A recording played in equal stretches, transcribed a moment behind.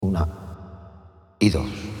y dos,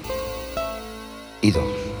 y dos,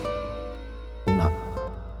 una,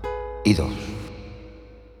 y dos,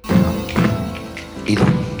 una, y dos.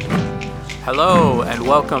 Hello and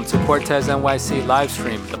welcome to Cortez NYC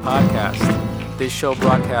Livestream, the podcast. This show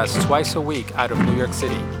broadcasts twice a week out of New York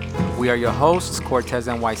City. We are your hosts, Cortez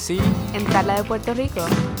NYC and Carla de Puerto Rico.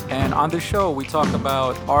 And on this show, we talk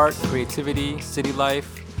about art, creativity, city life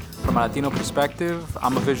from a Latino perspective.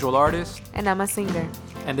 I'm a visual artist. And I'm a singer.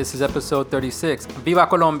 And this is episode 36. Viva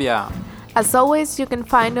Colombia! As always, you can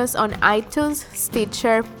find us on iTunes,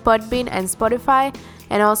 Stitcher, Podbean, and Spotify,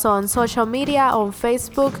 and also on social media on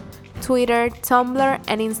Facebook, Twitter, Tumblr,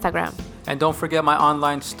 and Instagram. And don't forget my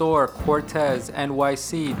online store,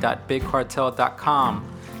 corteznyc.bigcartel.com.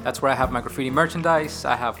 That's where I have my graffiti merchandise.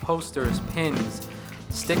 I have posters, pins,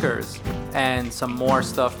 stickers, and some more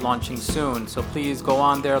stuff launching soon. So please go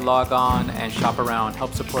on there, log on, and shop around.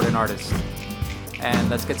 Help support an artist.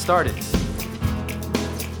 And let's get started.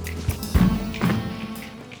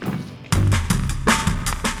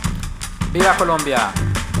 Viva Colombia!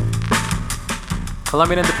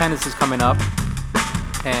 Colombian independence is coming up,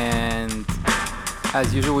 and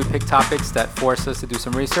as usual, we pick topics that force us to do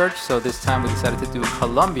some research. So this time we decided to do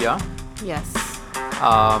Colombia. Yes.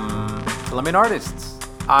 Colombian artists.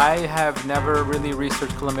 I have never really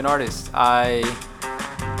researched Colombian artists. I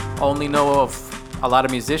only know of a lot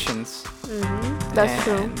of musicians. That's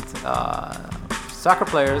true. Soccer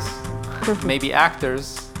players, maybe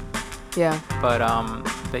actors. Yeah. But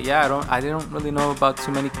yeah, I don't really know about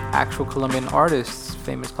too many actual Colombian artists,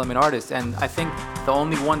 famous Colombian artists. And I think the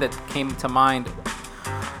only one that came to mind,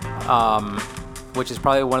 which is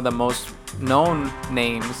probably one of the most known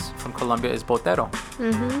names from Colombia, is Botero.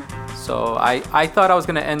 So I thought I was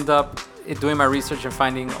going to end up doing my research and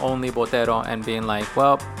finding only Botero and being like,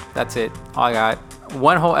 well, that's it. I got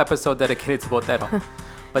one whole episode dedicated to Botero.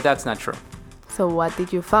 But that's not true. So what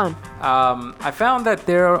did you find? I found that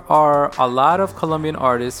there are a lot of Colombian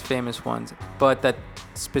artists, famous ones, but that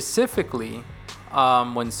specifically,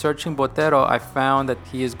 when searching Botero, I found that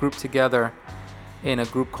he is grouped together in a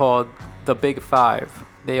group called the Big Five.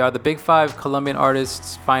 They are the Big Five Colombian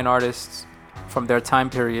artists, fine artists from their time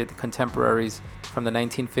period, contemporaries from the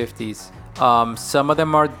 1950s. Some of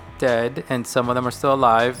them are dead and some of them are still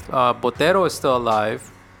alive. Botero is still alive.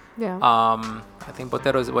 Yeah. I think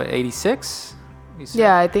Botero is, 86?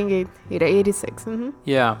 Yeah, I think it 86.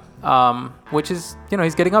 Yeah. Which is,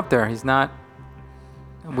 he's getting up there. He's not,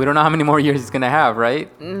 we don't know how many more years he's going to have, right?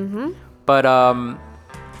 But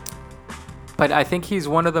I think he's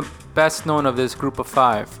one of the best known of this group of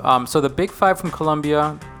five. So the Big Five from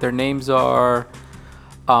Colombia, their names are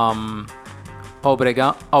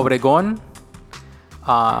Obregón,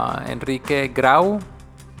 Enrique Grau,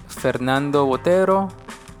 Fernando Botero,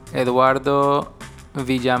 Eduardo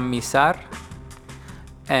Villamizar,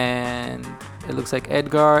 and it looks like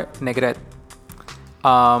Edgar Negret.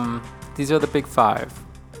 These are the Big Five.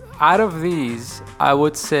 Out of these, I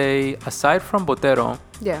would say, aside from Botero,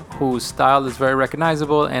 whose style is very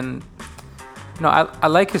recognizable, and I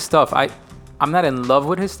like his stuff. I'm not in love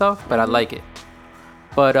with his stuff, but I like it.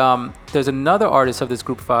 But there's another artist of this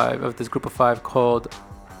group of five called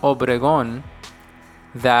Obregón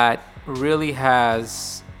that really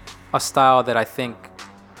has a style that I think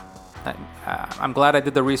I'm glad I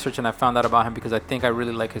did the research and I found out about him because I think I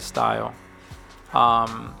really like his style.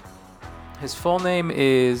 His full name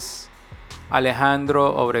is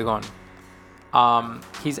Alejandro Obregón.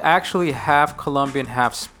 He's actually half Colombian,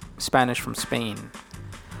 half Spanish from Spain.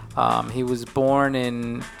 He was born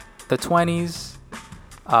in the 20s.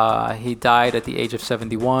 He died at the age of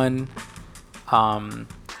 71.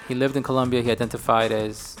 He lived in Colombia. He identified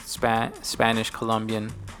as Spanish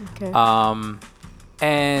Colombian. Okay.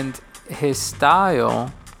 And his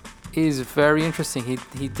style is very interesting.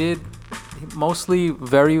 He did mostly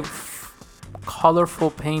very colorful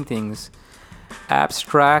paintings,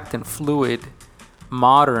 abstract and fluid,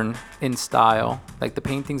 modern in style. Like the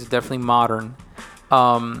paintings are definitely modern.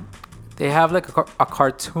 They have like a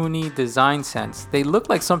cartoony design sense. They look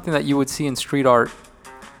like something that you would see in street art,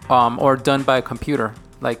 or done by a computer,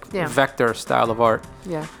 like vector style of art.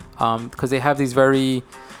 Yeah. Because they have these very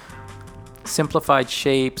simplified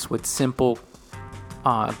shapes with simple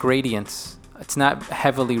gradients. It's not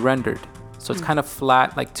heavily rendered. So it's kind of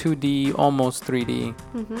flat, like 2D, almost 3D,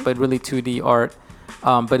 but really 2D art.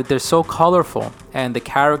 But they're so colorful. And the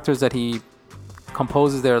characters that he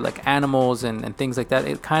composes there, like animals and things like that,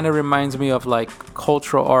 it kind of reminds me of like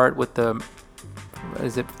cultural art with the,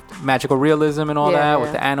 magical realism and all that,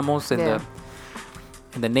 with the animals and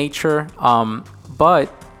the nature.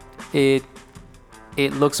 But it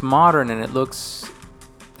looks modern and it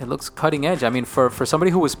it looks cutting edge. I mean, for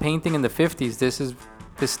somebody who was painting in the 50s,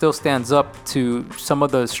 this still stands up to some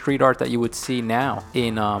of the street art that you would see now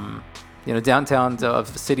in downtowns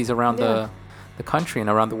of cities around the country and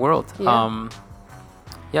around the world. So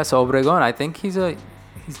Obregon, I think he's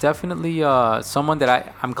definitely someone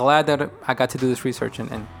that I'm glad that I got to do this research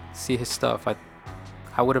and see his stuff.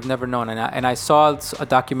 I would have never known, and I saw a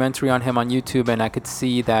documentary on him on YouTube, and I could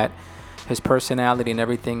see that his personality and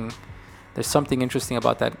everything. There's something interesting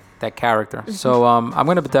about that character. Mm-hmm. So I'm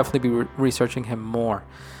going to definitely be researching him more.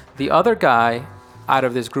 The other guy out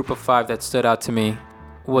of this group of 5 that stood out to me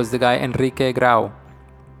was the guy Enrique Grau.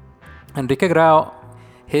 Enrique Grau,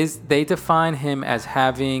 they define him as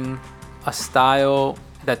having a style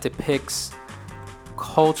that depicts the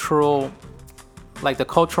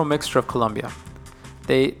cultural mixture of Colombia.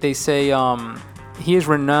 They say he is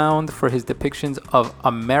renowned for his depictions of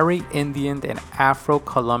Amerindian and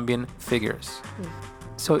Afro-Colombian figures.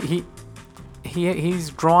 So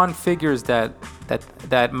he's drawn figures that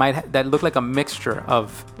look like a mixture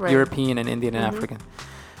of European and Indian and African,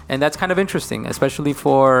 and that's kind of interesting, especially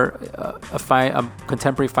for a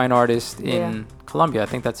contemporary fine artist in Colombia. I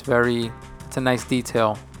think it's a nice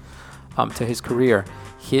detail to his career.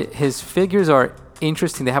 His figures are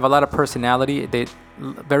interesting. They have a lot of personality. They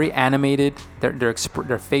very animated.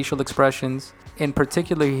 Their facial expressions. In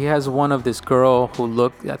particular, he has one of this girl who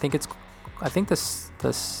looked. I think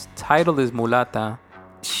the title is Mulata.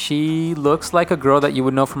 She looks like a girl that you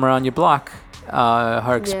would know from around your block.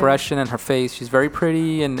 Her expression and her face. She's very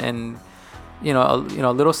pretty and a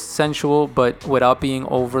little sensual, but without being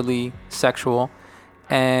overly sexual.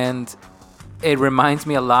 And it reminds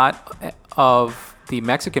me a lot of the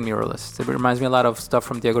Mexican muralists. It reminds me a lot of stuff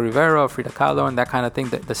from Diego Rivera, Frida Kahlo, and that kind of thing.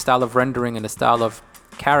 The style of rendering and the style of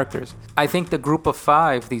characters. I think the group of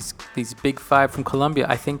 5, these big 5 from Colombia,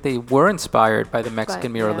 I think they were inspired by the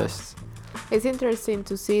Mexican muralists. Yeah. It's interesting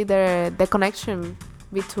to see the connection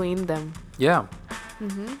between them. Yeah.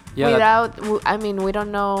 Mm-hmm. Yeah. We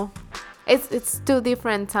don't know. It's 2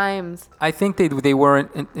 different times. I think they were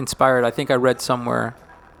inspired. I think I read somewhere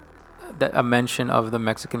a mention of the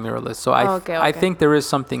Mexican muralists. So I think there is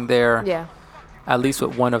something there. Yeah. At least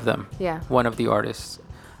with one of them. Yeah. One of the artists.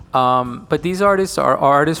 But these artists are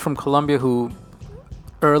artists from Colombia who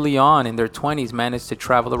early on in their 20s managed to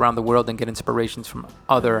travel around the world and get inspirations from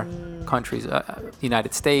other countries,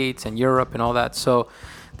 United States and Europe and all that. So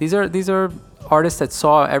these are artists that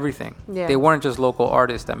saw everything. Yeah. They weren't just local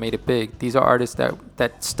artists that made it big. These are artists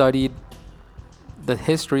that studied the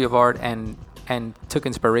history of art and took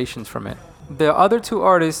inspirations from it. The other 2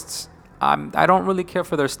 artists, I don't really care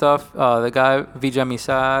for their stuff. The guy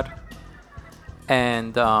Villamizar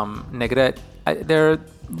and Negret, they're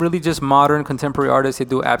really just modern contemporary artists. They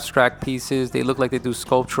do abstract pieces. They look like they do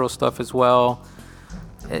sculptural stuff as well.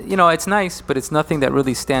 It's nice, but it's nothing that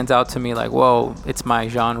really stands out to me like, whoa, it's my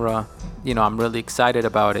genre. I'm really excited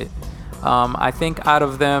about it. I think out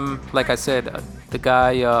of them, like I said, the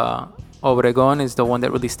guy Obregon is the one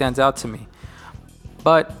that really stands out to me.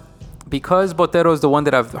 But because Botero is the one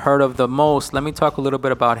that I've heard of the most, let me talk a little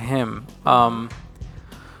bit about him.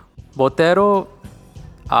 Botero,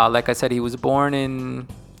 like I said, he was born in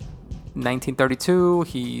 1932.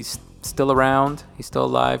 He's still around. He's still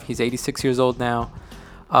alive. He's 86 years old now.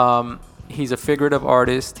 He's a figurative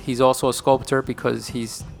artist. He's also a sculptor because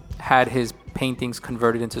he's had his paintings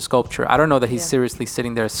converted into sculpture. I don't know that he's seriously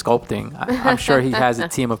sitting there sculpting. I'm sure he has a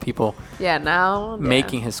team of people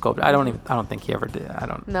making his sculpture. I don't think he ever did.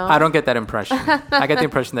 I don't get that impression. I get the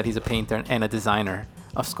impression that he's a painter and a designer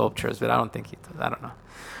of sculptures, but I don't think he does. I don't know.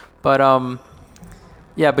 But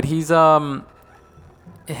but he's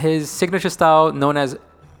his signature style known as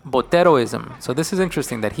Boteroism. So this is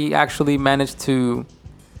interesting that he actually managed to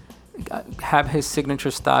have his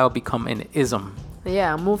signature style become an ism.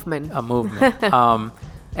 Yeah, a movement.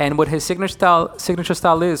 And what his signature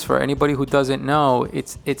style is, for anybody who doesn't know,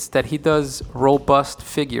 it's that he does robust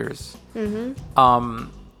figures. Mm-hmm.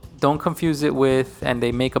 Don't confuse it with, and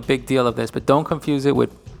they make a big deal of this, but don't confuse it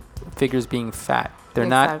with figures being fat. They're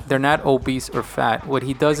not obese or fat. What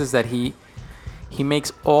he does is that he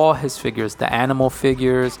makes all his figures, the animal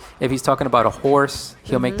figures. If he's talking about a horse,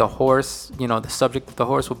 he'll make the horse, the subject of the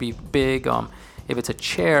horse will be big. If it's a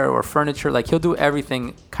chair or furniture, like he'll do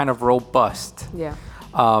everything kind of robust. Yeah.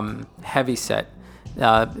 Heavy set.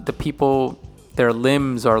 The people, their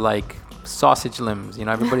limbs are like sausage limbs.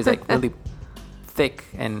 Everybody's like really thick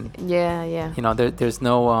and there's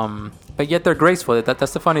no but yet they're graceful.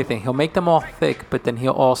 That's the funny thing. He'll make them all thick, but then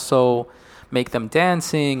he'll also make them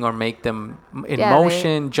dancing or make them in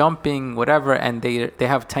motion, jumping, whatever, and they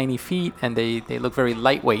have tiny feet and they look very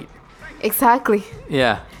lightweight. Exactly.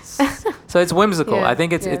 Yeah. So it's whimsical. Yeah, I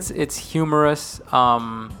think yeah. it's humorous,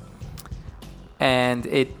 and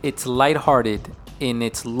it's lighthearted in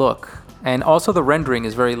its look, and also the rendering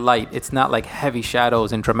is very light. It's not like heavy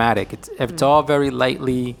shadows and dramatic. It's all very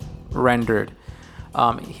lightly rendered.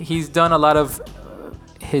 He's done a lot of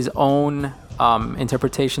his own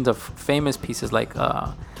interpretations of famous pieces like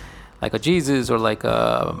a Jesus or like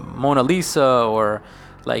a Mona Lisa or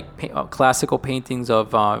like classical paintings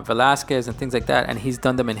of Velázquez and things like that, and he's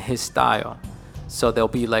done them in his style. So they'll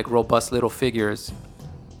be like robust little figures,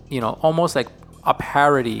 almost like a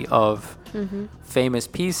parody of famous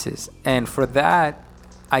pieces. And for that,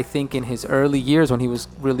 I think in his early years when he was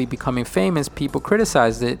really becoming famous, people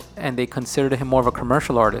criticized it and they considered him more of a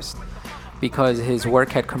commercial artist because his work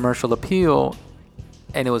had commercial appeal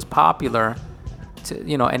and it was popular.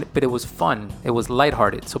 But it was fun. It was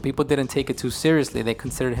lighthearted. So people didn't take it too seriously. They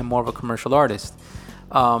considered him more of a commercial artist.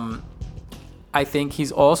 I think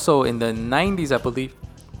he's also in the 90s, I believe,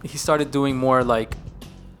 he started doing more like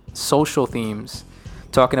social themes,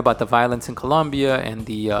 talking about the violence in Colombia, and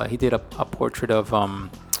he did a portrait of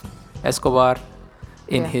Escobar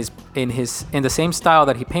in the same style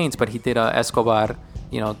that he paints, but he did Escobar,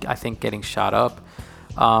 I think getting shot up.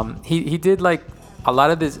 He did like a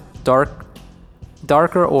lot of this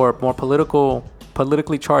darker or more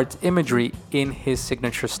politically charged imagery in his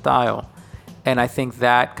signature style, and I think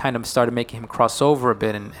that kind of started making him cross over a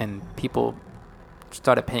bit, and people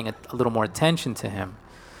started paying a little more attention to him.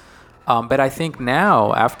 But I think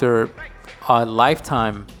now, after a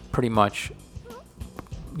lifetime pretty much,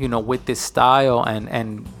 with this style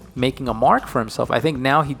and making a mark for himself, I think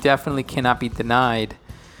now he definitely cannot be denied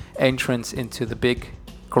entrance into the big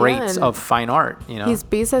greats of fine art. His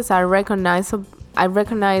pieces are recognized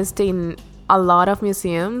in a lot of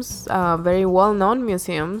museums, very well-known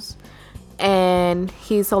museums, and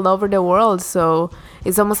he's all over the world. So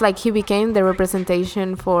it's almost like he became the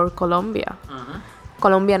representation for Colombia,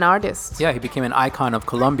 Colombian artists. Yeah, he became an icon of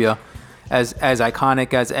Colombia, as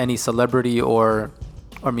iconic as any celebrity or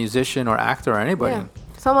musician or actor or anybody. Yeah.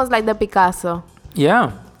 It's almost like the Picasso.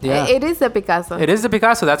 Yeah. It is the Picasso. It is the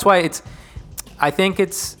Picasso. That's why I think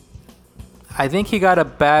he got a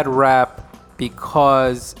bad rap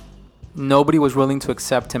because nobody was willing to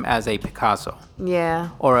accept him as a Picasso. Yeah.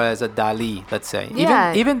 Or as a Dali, let's say.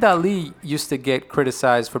 Yeah. Even Dali used to get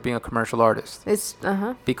criticized for being a commercial artist.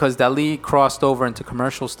 Because Dali crossed over into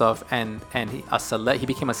commercial stuff and he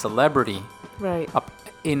became a celebrity. Right. Up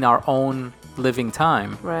in our own living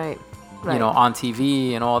time. Right. On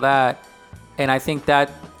TV and all that. And I think that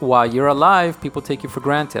while you're alive, people take you for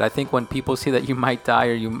granted. I think when people see that you might die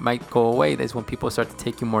or you might go away, that's when people start to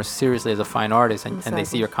take you more seriously as a fine artist and they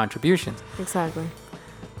see your contributions. Exactly.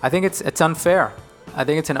 I think it's unfair. I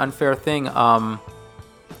think it's an unfair thing. But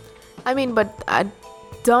I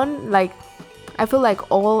feel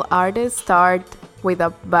like all artists start with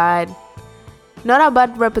not a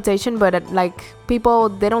bad reputation, but people,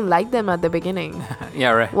 they don't like them at the beginning. Yeah,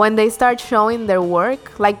 right. When they start showing their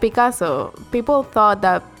work, like Picasso, people thought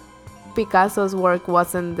that Picasso's work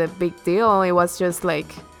wasn't the big deal. It was just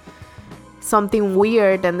like something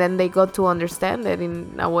weird, and then they got to understand it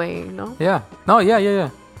in a way, Yeah. No, yeah.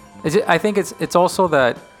 I think it's also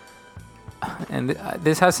that, and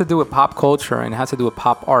this has to do with pop culture and it has to do with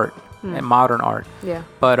pop art and modern art. Yeah.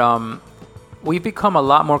 But we've become a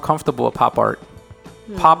lot more comfortable with pop art.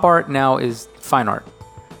 Pop art now is fine art.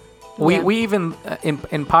 We even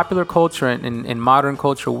in popular culture and in modern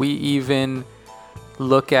culture, we even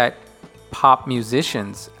look at pop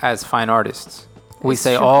musicians as fine artists. We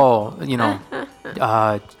say,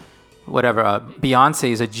 Beyonce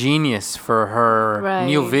is a genius for her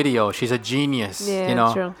new video. She's a genius.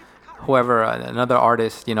 Yeah, true. Whoever, another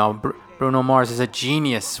artist, Bruno Mars is a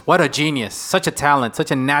genius. What a genius! Such a talent,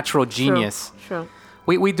 such a natural genius. True.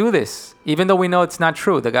 We do this, even though we know it's not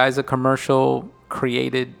true. The guy's a commercial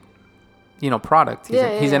created, product.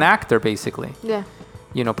 He's an actor, basically. Yeah.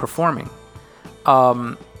 Performing.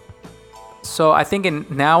 So I think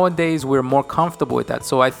nowadays we're more comfortable with that.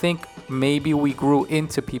 So I think maybe we grew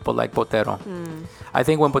into people like Botero. I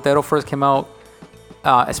think when Botero first came out,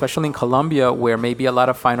 especially in Colombia, where maybe a lot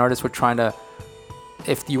of fine artists were trying to,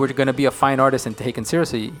 if you were going to be a fine artist and taken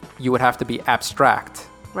seriously, you would have to be abstract.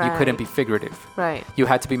 Right. You couldn't be figurative. Right. You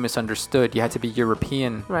had to be misunderstood. You had to be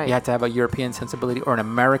European. Right. You had to have a European sensibility or an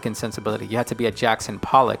American sensibility. You had to be a Jackson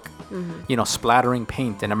Pollock, splattering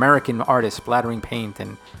paint, an American artist splattering paint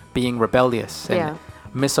and being rebellious and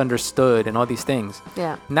misunderstood and all these things.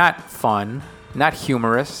 Yeah. Not fun, not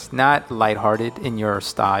humorous, not lighthearted in your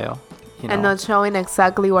style. And not showing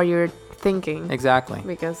exactly what you're thinking. Exactly.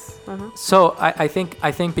 Because So I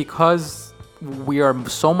think because we are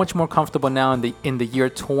so much more comfortable now in the year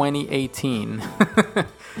 2018,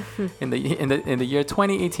 in the year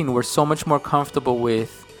 2018, we're so much more comfortable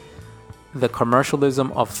with the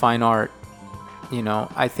commercialism of fine art. You know,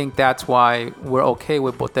 I think that's why we're okay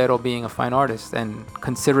with Botero being a fine artist and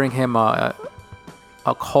considering him a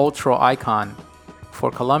cultural icon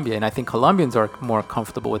for Colombia, and I think Colombians are more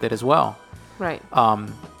comfortable with it as well. right.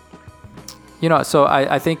 You know, so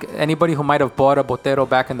I think anybody who might have bought a Botero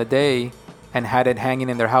back in the day and had it hanging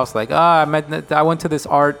in their house, like, I went to this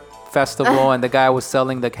art festival and the guy was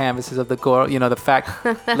selling the canvases of the girl, you know, the fat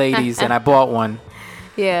ladies, and I bought one.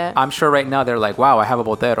 Yeah. I'm sure right now they're like, wow, I have a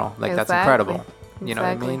Botero. Like, that's Exactly. incredible. You know what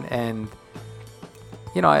I Exactly. mean? And,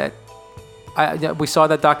 you know, we saw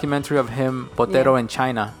that documentary of him, Botero, Yeah. in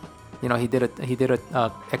China. You know, he did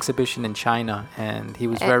a exhibition in China, and he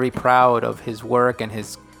was very proud of his work and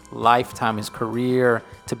his lifetime, his career,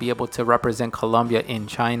 to be able to represent Colombia in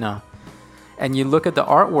China. And you look at the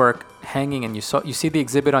artwork hanging, and you see the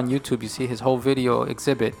exhibit on YouTube. You see his whole video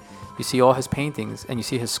exhibit. You see all his paintings, and you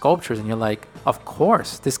see his sculptures, and you're like, of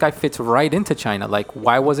course, this guy fits right into China. Like,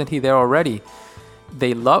 why wasn't he there already?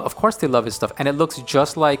 Of course they love his stuff, and it looks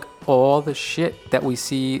just like all the shit that we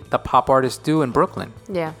see the pop artists do in Brooklyn.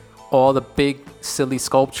 Yeah. All the big silly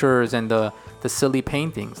sculptures and the silly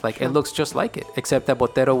paintings. Like, True. it looks just like it, except that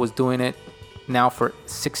Botero was doing it now for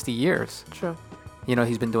 60 years. True. You know,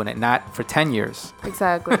 he's been doing it not for 10 years.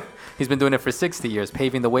 Exactly. He's been doing it for 60 years,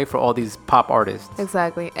 paving the way for all these pop artists.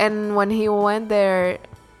 Exactly. And when he went there,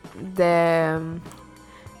 the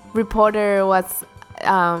reporter was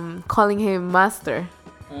calling him Master.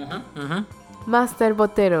 Master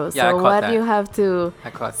Botero. Yeah, I So caught what that. do you have to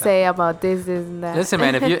I caught that. say about this and that? Listen,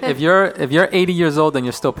 man, if you're 80 years old and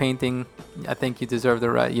you're still painting, I think you deserve the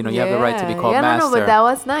right. You know, you have the right to be called yeah, master. No, but that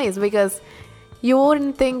was nice because you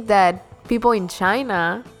wouldn't think that people in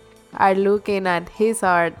China are looking at his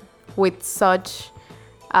art with such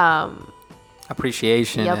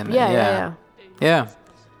Appreciation. Yep, And yeah.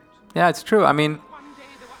 Yeah, it's true. I mean,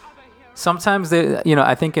 sometimes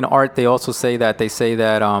I think in art they also say that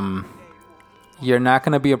you're not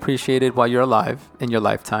going to be appreciated while you're alive in your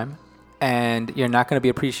lifetime, and you're not going to be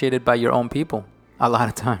appreciated by your own people a lot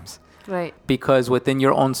of times, Right. because within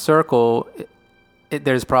your own circle,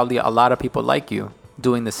 there's probably a lot of people like you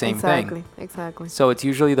doing the same thing. Exactly. So it's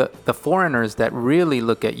usually the foreigners that really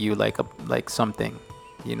look at you like something,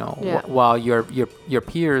 you know. Yeah. While your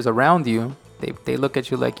peers around you, they look at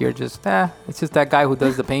you like you're just it's just that guy who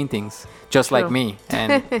does the paintings, just like True. me,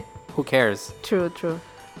 and who cares? True.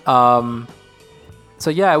 So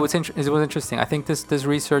yeah, it was interesting. I think this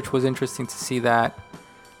research was interesting to see that.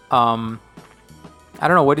 I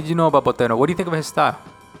don't know. What did you know about Botero? What do you think of his style?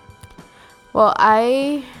 Well,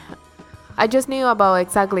 I just knew about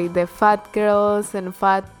exactly the fat girls and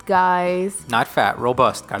fat guys, Not fat,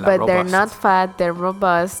 robust, Carla. but robust. they're not fat. They're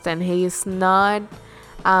robust, and he's not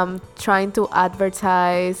trying to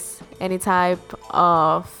advertise any type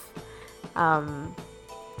of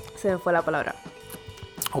se me fue la palabra,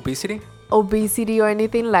 Obesity obesity or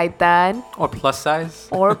anything like that, or plus size.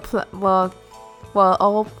 or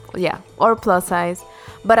or plus size.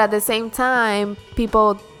 But at the same time,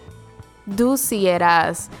 people do see it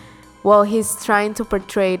as, well, he's trying to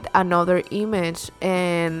portray another image,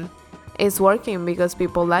 and it's working because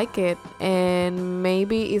people like it, and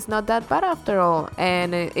maybe it's not that bad after all.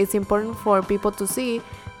 And it's important for people to see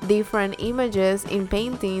different images in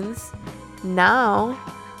paintings now,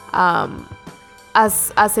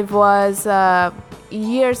 as it was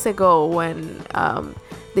years ago when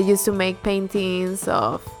they used to make paintings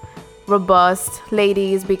of robust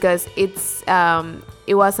ladies, because it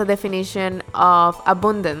was a definition of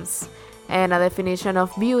abundance and a definition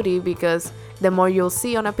of beauty, because the more you'll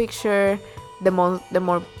see on a picture, the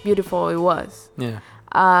more beautiful it was. Yeah.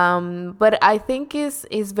 But I think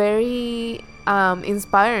it's very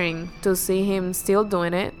inspiring to see him still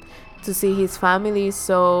doing it, to see his family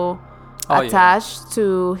so attached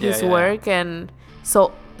to his work and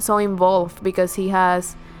so involved, because he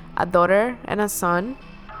has a daughter and a son,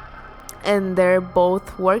 and they're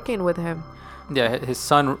both working with him. Yeah, his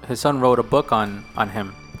son wrote a book on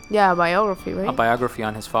him, Yeah, a biography, right? a biography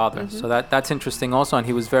on his father. So that's interesting also, and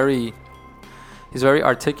he's very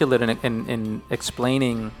articulate in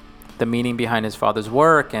explaining the meaning behind his father's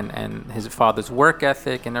work and his father's work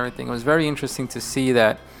ethic and everything. It was very interesting to see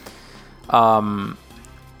that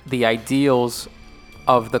the ideals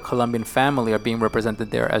of the Colombian family are being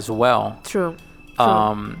represented there as well. True.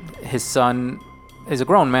 His son is a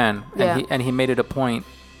grown man, Yeah. and he made it a point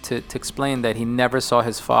to explain that he never saw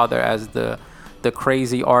his father as the the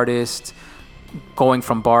crazy artist going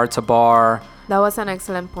from bar to bar, That was an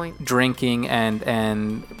excellent point. drinking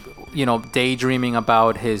and daydreaming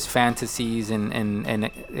about his fantasies and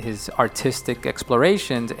his artistic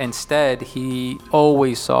explorations. Instead, he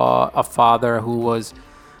always saw a father who was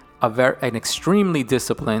an extremely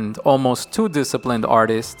disciplined, almost too disciplined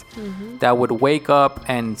artist that would wake up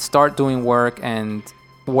and start doing work and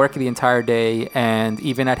work the entire day, and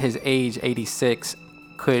even at his age 86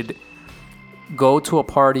 could go to a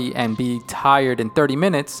party and be tired in 30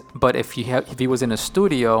 minutes, but if he was in a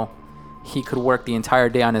studio, he could work the entire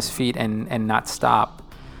day on his feet and not stop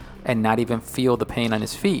and not even feel the pain on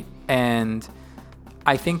his feet. And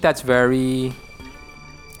I think that's very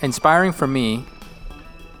inspiring for me.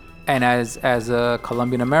 And as a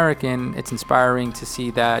Colombian American, it's inspiring to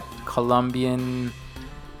see that Colombian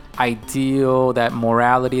ideal, that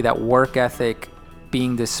morality, that work ethic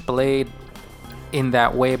being displayed in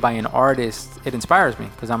that way by an artist. It inspires me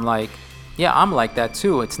because I'm like, yeah, I'm like that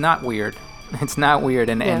too. It's not weird. It's not weird.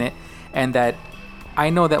 And that I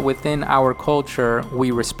know that within our culture,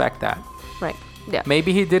 we respect that. Right. Yeah.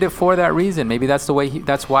 Maybe he did it for that reason. Maybe that's the way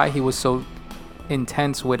that's why he was so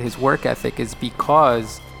intense with his work ethic, is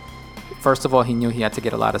because first of all, he knew he had to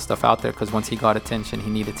get a lot of stuff out there, because once he got attention,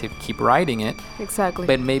 he needed to keep writing it. Exactly.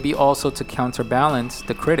 But maybe also to counterbalance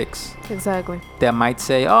the critics. Exactly. That might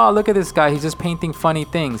say, oh, look at this guy. He's just painting funny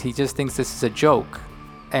things. He just thinks this is a joke.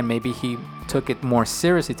 And maybe he took it more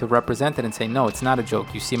seriously to represent it and say, no, it's not a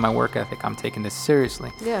joke. You see my work ethic. I'm taking this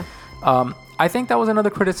seriously. Yeah. I think that was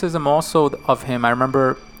another criticism also of him. I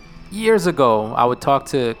remember years ago, I would talk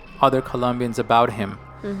to other Colombians about him.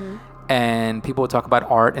 Mm-hmm. And people would talk about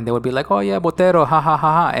art, and they would be like, "Oh yeah, Botero, ha ha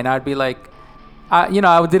ha ha," and I'd be like, I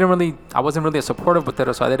wasn't really a supporter of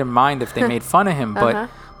Botero, so I didn't mind if they made fun of him.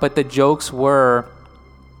 But the jokes were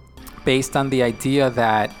based on the idea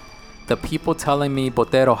that the people telling me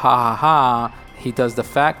Botero, ha ha ha, he does the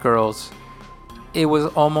fat girls. It was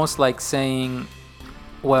almost like saying,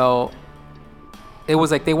 well, it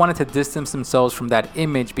was like they wanted to distance themselves from that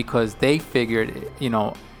image because they figured,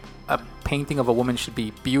 a painting of a woman should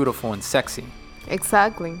be beautiful and sexy.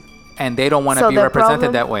 Exactly. And they don't want to be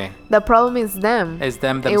represented that way. The problem is them. It's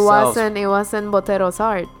them themselves. It wasn't Botero's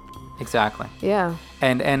art. Exactly. Yeah.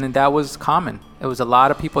 And that was common. It was a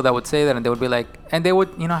lot of people that would say that, and they would be like, and they would,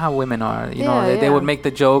 how women are, they would make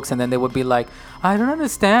the jokes, and then they would be like, I don't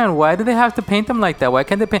understand. Why do they have to paint them like that? Why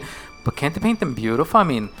can't they paint? But can't they paint them beautiful? I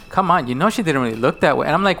mean, come on, she didn't really look that way.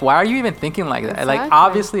 And I'm like, why are you even thinking like that? Exactly. Like,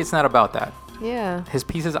 obviously, it's not about that. Yeah. His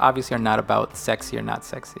pieces obviously are not about sexy or not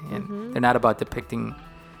sexy, and they're not about depicting,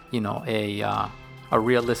 a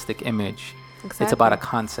realistic image. Exactly. It's about a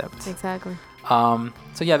concept. Exactly.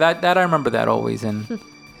 So yeah, that I remember that always, and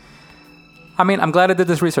I mean, I'm glad I did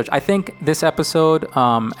this research. I think this episode,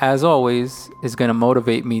 as always, is going to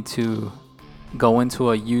motivate me to go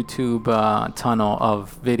into a YouTube tunnel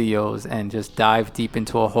of videos and just dive deep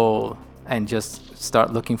into a hole and just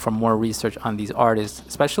start looking for more research on these artists,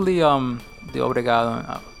 especially the Obregon.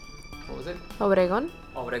 What was it? Obregon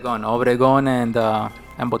and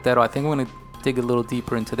Botero. I think we're gonna dig a little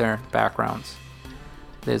deeper into their backgrounds.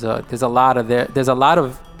 There's a lot of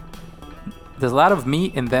me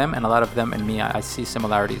in them and a lot of them in me. I see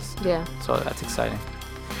similarities. Yeah. So that's exciting.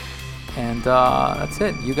 And that's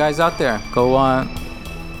it. You guys out there, go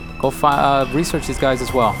research these guys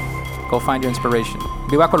as well. Go find your inspiration.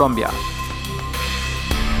 Viva Colombia.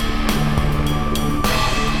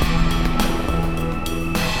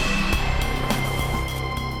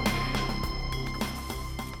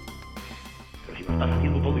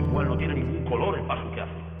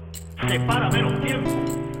 Sepárame los tiempos.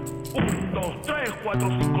 1, 2, 3, 4, 5,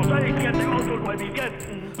 6, 7, 8, 9,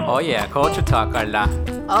 10. Oh yeah, culture talk, Carla.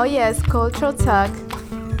 Oh yes, cultural talk.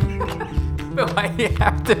 But why do you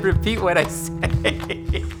have to repeat what I say?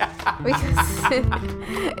 Because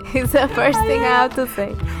it's the first thing I have to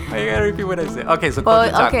say. Why you gotta repeat what I say? Okay, so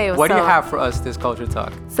culture talk. Okay, what do you have for us this culture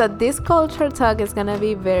talk? So this culture talk is gonna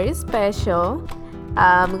be very special.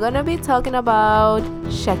 I'm gonna be talking about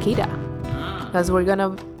Shakira, because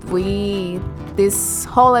this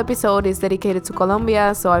whole episode is dedicated to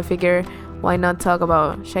Colombia, so I figure why not talk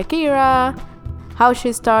about Shakira, how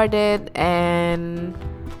she started, and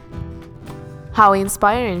how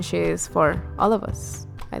inspiring she is for all of us,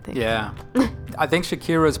 I think. Yeah. I think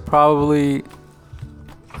Shakira is probably,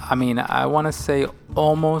 I want to say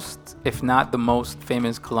almost, if not the most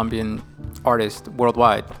famous Colombian artist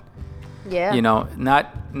worldwide. Yeah.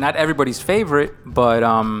 Not everybody's favorite, but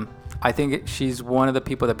I think she's one of the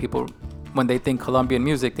people that people, when they think Colombian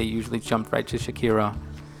music, they usually jump right to Shakira.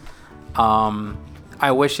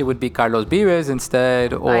 I wish it would be Carlos Vives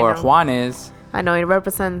instead, or Juanes. I know it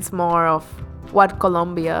represents more of what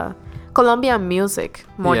Colombian music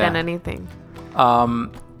more Yeah. than anything.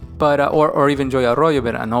 But or even Joy Arroyo,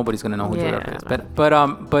 but nobody's gonna know who Joy Yeah, Arroyo is.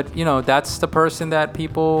 no. But you know, that's the person that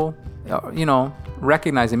people you know,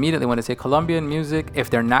 recognize immediately when they say Colombian music. If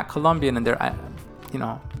they're not Colombian and they're you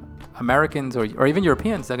know, Americans or even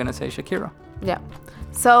Europeans, they're gonna say Shakira. Yeah.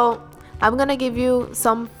 So I'm gonna give you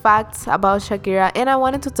some facts about Shakira, and I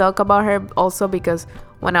wanted to talk about her also because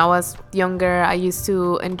when I was younger, I used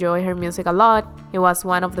to enjoy her music a lot. It was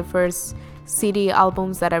one of the first CD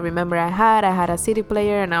albums that I remember I had. I had a CD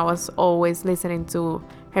player, and I was always listening to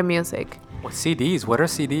her music. What CDs? What are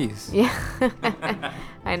CDs? Yeah,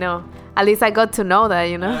 I know. At least I got to know that,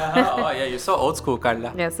 you know. Oh yeah, you're so old school,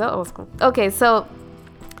 Carla. Yeah, so old school. Okay, so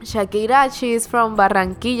Shakira, she is from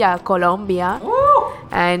Barranquilla, Colombia, Woo!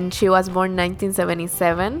 and she was born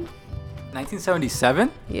 1977.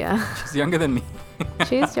 1977? Yeah, She's younger than me.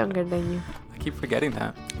 she's younger than you. I keep forgetting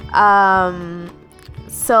that.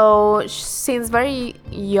 So since very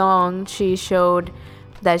young, she showed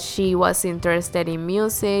that she was interested in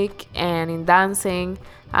music and in dancing.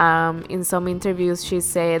 In some interviews, she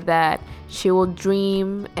said that she would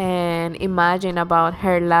dream and imagine about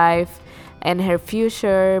her life and her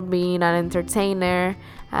future being an entertainer,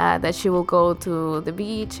 that she will go to the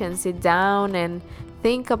beach and sit down and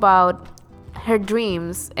think about her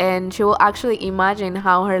dreams, and she will actually imagine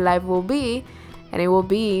how her life will be, and it will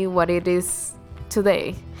be what it is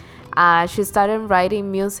today. She started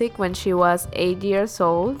writing music when she was 8 years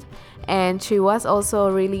old, and she was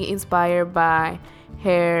also really inspired by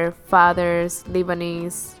her father's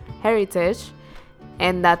Lebanese heritage,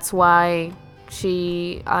 and that's why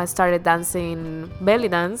she started dancing belly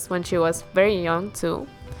dance when she was very young too.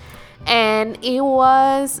 And it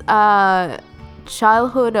was a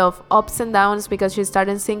childhood of ups and downs because she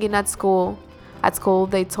started singing at school. At school,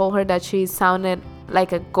 they told her that she sounded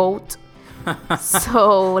like a goat.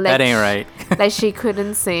 So like That ain't right. like she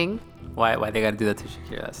couldn't sing. Why they gotta do that to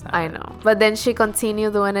Shakira? That's not I know. But then she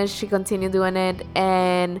continued doing it,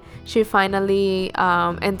 and she finally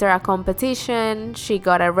entered a competition. She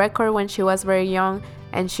got a record when she was very young,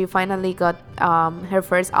 and she finally got her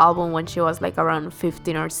first album when she was like around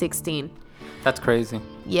 15 or 16. That's crazy.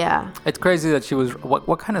 Yeah. It's crazy that she was.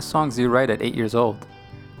 What kind of songs do you write at 8 years old?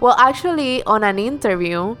 Well, actually, on an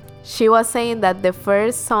interview, she was saying that the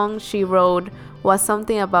first song she wrote was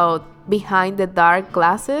something about behind the dark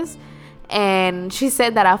glasses. And she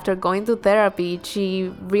said that after going to therapy,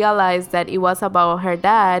 she realized that it was about her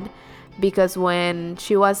dad because when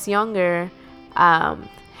she was younger,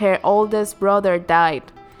 her oldest brother died.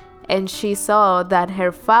 And she saw that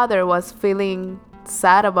her father was feeling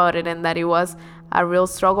sad about it and that it was a real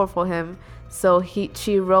struggle for him. So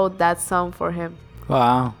she wrote that song for him.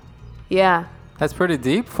 Wow, Yeah, that's pretty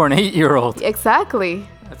deep for an 8-year-old. exactly.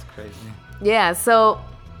 That's crazy. Yeah, so,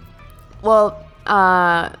 well,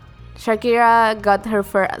 Shakira got her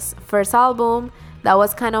first album that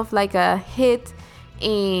was kind of like a hit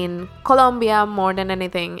in Colombia more than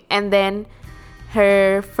anything. And then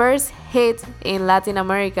her first hit in Latin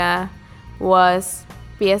America was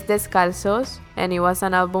Pies Descalzos, and it was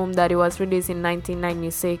an album that it was released in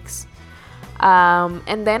 1996.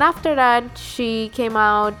 And then after that, she came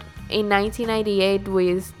out in 1998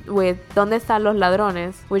 with ¿Dónde están los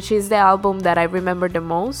ladrones?, which is the album that I remember the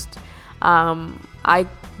most. I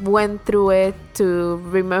went through it to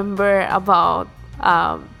remember about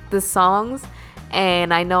the songs,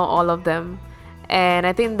 and I know all of them. And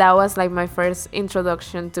I think that was like my first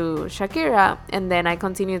introduction to Shakira, and then I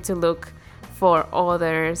continued to look for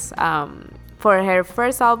others for her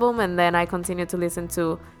first album, and then I continued to listen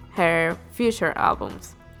to her future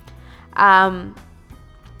albums.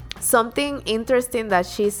 Something interesting that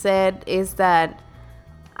she said is that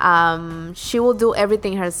she will do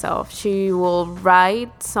everything herself. She will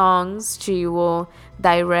write songs, she will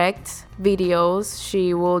direct videos,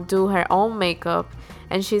 she will do her own makeup.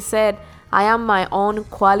 And she said, I am my own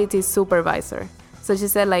quality supervisor. So she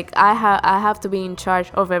said, like, I have to be in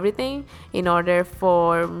charge of everything in order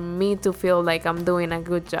for me to feel like I'm doing a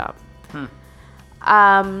good job.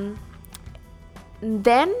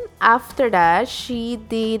 Then after that, she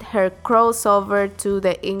did her crossover to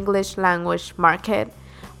the English language market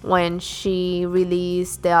when she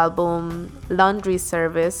released the album Laundry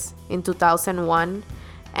Service in 2001,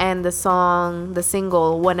 and the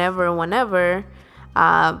single Whenever Whenever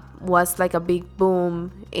was like a big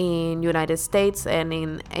boom in United States and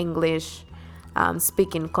in English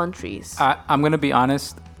speaking countries. I'm gonna be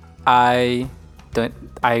honest. I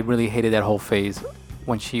really hated that whole phase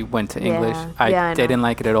when she went to English. I didn't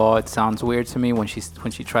like it at all. It sounds weird to me when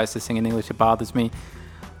she tries to sing in English. It bothers me.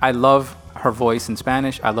 I love her voice in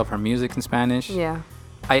Spanish. I love her music in Spanish. Yeah.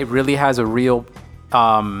 It really has a real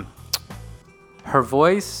her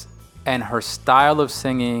voice and her style of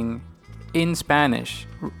singing in Spanish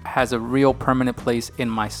has a real permanent place in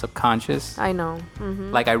my subconscious. I know.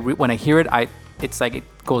 Mm-hmm. Like when I hear it, it's like it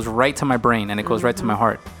goes right to my brain and it goes right to my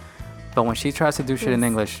heart. But when she tries to do shit in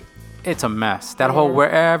English, it's a mess. That whole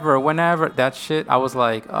wherever, whenever, that shit, I was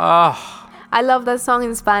like, oh. I love that song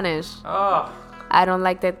in Spanish. Oh. I don't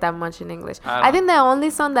like it that much in English. I think the only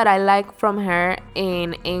song that I like from her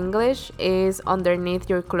in English is Underneath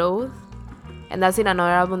Your Clothes. And that's in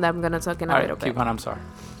another album that I'm going to talk in a little bit. Keep on, I'm sorry.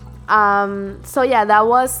 So yeah, that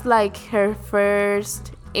was like her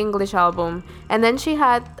first English album. And then she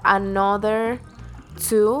had another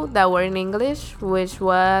 2 that were in English, which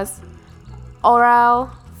was Oral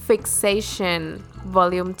Fixation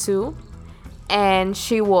Volume 2 and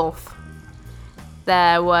She Wolf.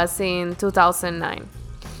 That was in 2009.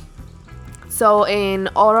 So in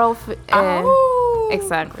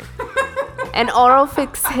exactly. And Oral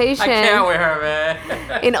Fixation. I can't with her,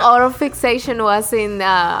 man. In Oral Fixation was in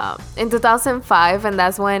 2005, and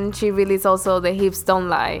that's when she released also The Hips Don't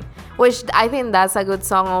Lie, which I think that's a good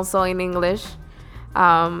song also in English.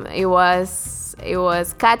 It was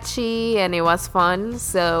catchy and it was fun,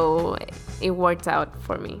 so it worked out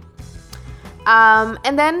for me.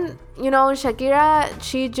 And then, Shakira,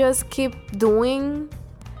 she just keep doing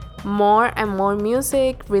more and more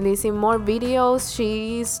music, releasing more videos.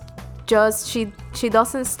 She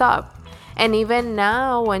doesn't stop. And even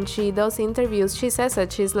now when she does interviews, she says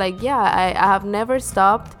it. She's like, yeah, I have never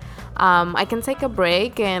stopped. I can take a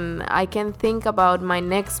break and I can think about my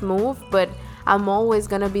next move, but I'm always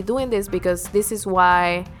gonna be doing this because this is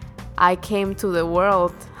why I came to the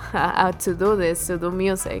world to do this, to do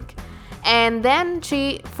music. And then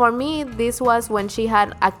for me, this was when she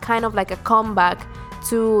had a kind of like a comeback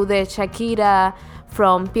to the Shakira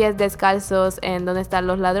from Pies Descalzos and Donde Están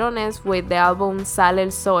los Ladrones with the album Sale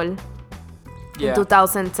el Sol in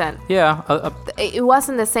 2010. Yeah. It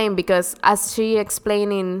wasn't the same because, as she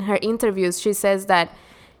explained in her interviews, she says that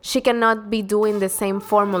she cannot be doing the same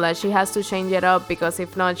formula. She has to change it up because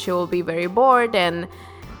if not, she will be very bored and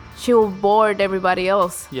she will bore everybody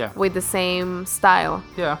else with the same style.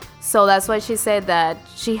 Yeah. So that's why she said that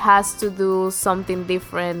she has to do something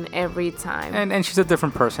different every time. And she's a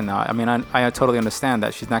different person now. I mean, I totally understand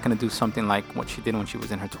that. She's not going to do something like what she did when she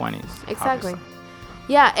was in her 20s. Exactly. Obviously.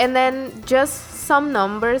 Yeah, and then just some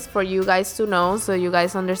numbers for you guys to know so you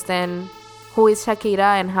guys understand who is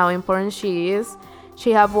Shakira and how important she is.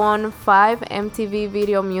 She have won 5 MTV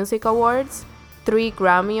Video Music Awards, 3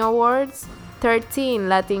 Grammy Awards, 13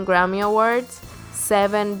 Latin Grammy Awards,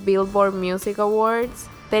 7 Billboard Music Awards,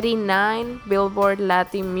 39 Billboard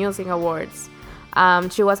Latin Music Awards.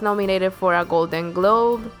 She was nominated for a Golden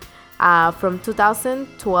Globe. From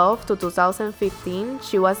 2012 to 2015,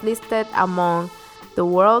 she was listed among the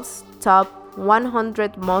world's top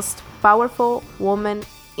 100 most powerful women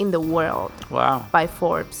in the world. Wow. By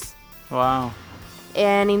Forbes. Wow.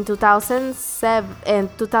 And in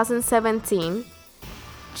 2017,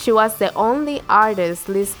 she was the only artist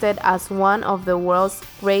listed as one of the world's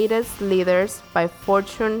greatest leaders by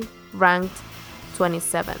Fortune, ranked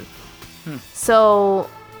 27. So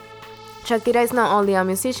Shakira is not only a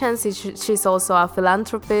musician, she's also a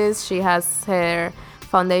philanthropist. She has her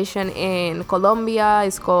foundation in Colombia.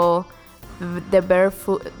 It's called the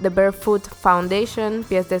Barefoot Foundation,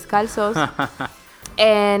 Pies Descalzos.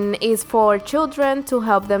 And it's for children, to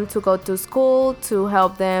help them to go to school, to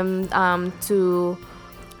help them to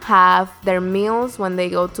have their meals when they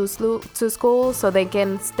go to school, so they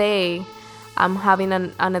can stay having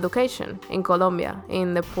an education in Colombia,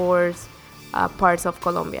 in the poor parts of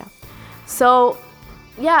Colombia. So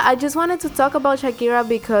yeah, I just wanted to talk about Shakira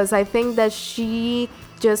because I think that she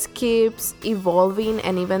just keeps evolving,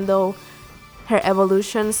 and even though her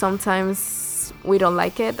evolution sometimes we don't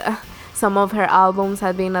like it, some of her albums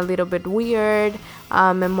have been a little bit weird,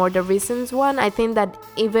 and more the recent one, I think that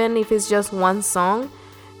even if it's just one song,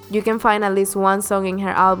 you can find at least one song in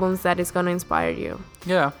her albums that is going to inspire you.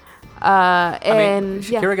 Yeah. And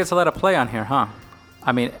Shakira gets a lot of play on here, huh?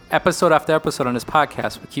 I mean, episode after episode on this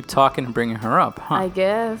podcast, we keep talking and bringing her up, huh? I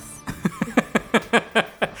guess.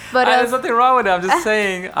 But there's nothing wrong with it. I'm just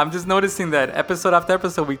saying. I'm just noticing that episode after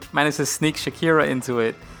episode, we managed to sneak Shakira into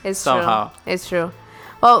it somehow. True. It's true.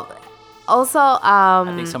 Well, also,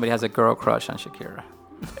 I think somebody has a girl crush on Shakira.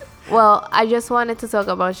 Well, I just wanted to talk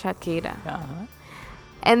about Shakira. Uh-huh.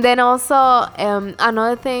 And then also,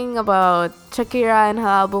 another thing about Shakira and her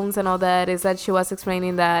albums and all that is that she was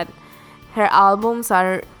explaining that her albums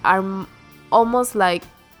are almost like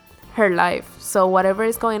her life. So whatever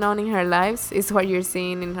is going on in her lives is what you're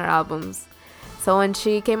seeing in her albums. So when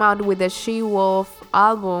she came out with the She Wolf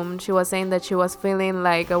album, she was saying that she was feeling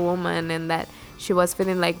like a woman and that she was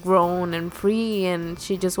feeling like grown and free, and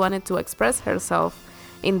she just wanted to express herself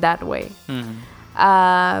in that way.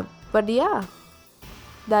 But yeah,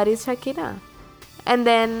 that is Shakira. And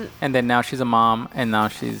then now she's a mom, and now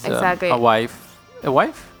she's Exactly. a wife. A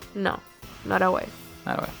wife? no, not a wife,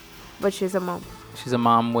 Not a wife. but she's a mom. She's a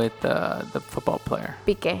mom with the football player,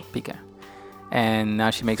 Piqué. Piqué. And now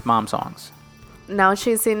she makes mom songs. Now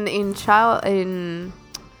she's in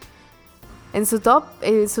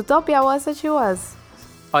Zootopia. Was that she was?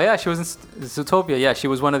 Oh, yeah, she was in Zootopia. Yeah, she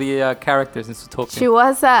was one of the characters in Zootopia. She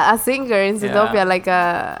was a singer in Zootopia,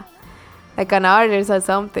 Yeah. like an artist or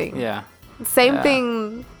something. Yeah. Same Yeah.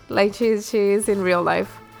 thing like she is in real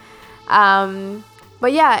life.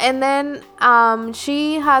 But yeah, and then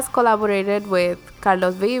she has collaborated with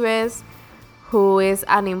Carlos Vives, who is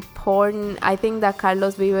an important. I think that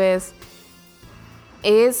Carlos Vives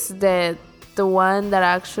is the one that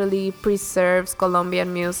actually preserves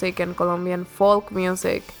Colombian music and Colombian folk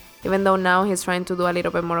music, even though now he's trying to do a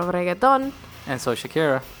little bit more of reggaeton. And so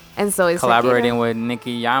Shakira, And so is collaborating Shakira. with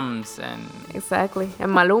Nicky Jams and Exactly.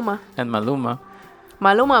 And Maluma. Maluma.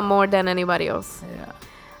 Maluma more than anybody else.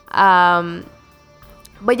 Yeah.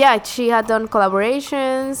 But yeah, she had done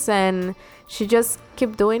collaborations and she just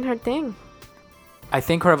kept doing her thing. I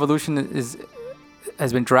think her evolution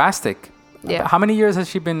has been drastic. Yeah. How many years has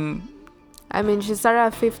she been? I mean, she started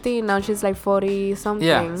at 15, now she's like 40 something.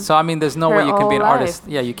 Yeah. So I mean, there's no Her way you can be an whole artist.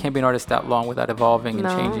 Yeah, you can't be an artist that long without evolving and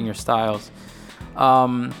No. changing your styles.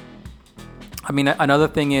 I mean, another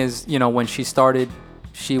thing is, when she started,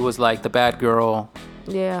 she was like the bad girl,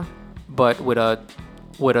 Yeah. but with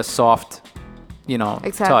a soft,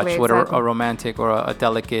 Exactly, touch, with exactly. a romantic or a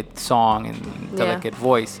delicate song and delicate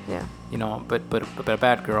voice. Yeah. But a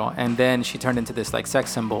bad girl. And then she turned into this like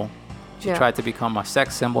sex symbol. She Yeah. tried to become a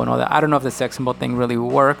sex symbol and all that. I don't know if the sex symbol thing really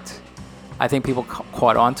worked. I think people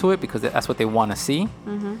caught on to it because that's what they want to see.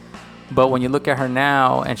 Mm-hmm. But when you look at her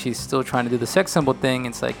now and she's still trying to do the sex symbol thing,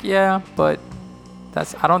 it's like, yeah, but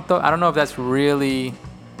I don't know if that's really.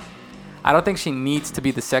 I don't think she needs to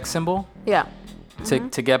be the sex symbol Yeah.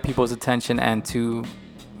 to get people's attention and to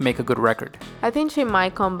make a good record. I think she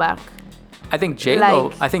might come back. I think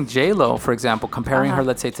J-Lo, Like- for example, comparing her,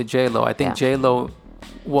 let's say, to J-Lo, I think Yeah. J-Lo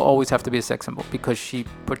will always have to be a sex symbol because she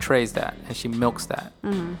portrays that and she milks that.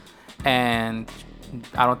 And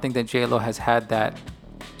I don't think that J-Lo has had that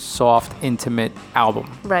soft, intimate album.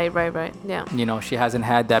 Right. Yeah. She hasn't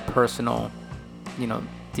had that personal,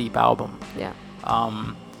 deep album. Yeah.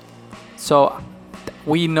 So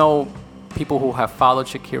we know, people who have followed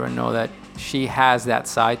Shakira know that she has that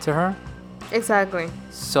side to her. Exactly.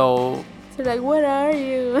 So So like, what are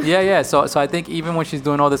you? yeah. So I think even when she's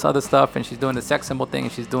doing all this other stuff and she's doing the sex symbol thing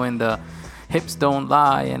and she's doing the hips don't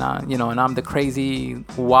lie and and I'm the crazy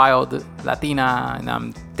wild Latina and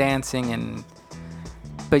I'm dancing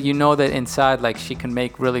but that inside, like, she can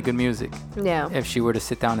make really good music Yeah. if she were to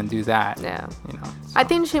sit down and do that. Yeah. So. I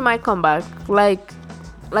think she might come back.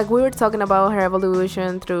 Like we were talking about her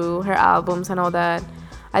evolution through her albums and all that.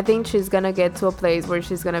 I think she's gonna get to a place where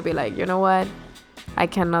she's gonna be like, you know what? I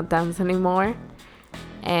cannot dance anymore,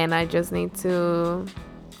 and I just need to.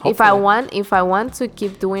 If I want to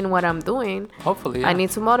keep doing what I'm doing, Hopefully, yeah. I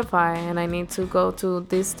need to modify and I need to go to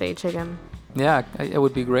this stage again. Yeah, it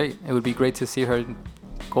would be great. It would be great to see her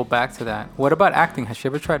go back to that. What about acting? Has she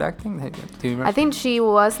ever tried acting? Do you remember? I think she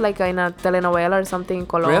was like in a telenovela or something in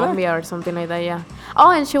Colombia or something like that, yeah.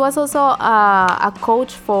 Oh, and she was also a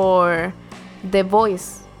coach for The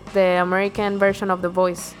Voice, the American version of The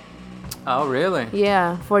Voice. Oh, really?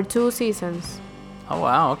 Yeah, for 2 seasons. Oh,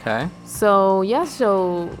 wow. Okay. So, yeah,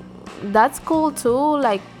 so that's cool too,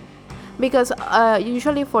 like, because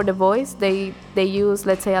usually for The Voice, they use,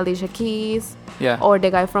 let's say, Alicia Keys, Yeah. or the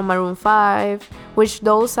guy from Maroon 5, which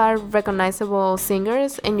those are recognizable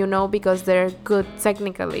singers, and because they're good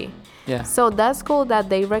technically. Yeah. So that's cool that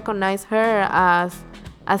they recognize her as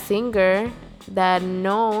a singer that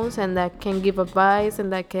knows and that can give advice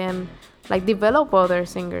and that can like develop other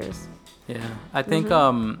singers. Yeah. I think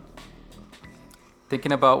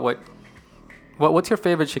thinking about what's your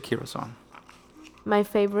favorite Shakira song? My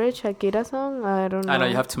favorite Shakira song, I don't know. I know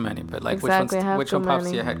you have too many, but like Exactly, I have which too one pops to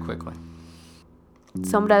many. your head quickly?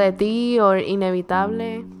 Sombra de Ti or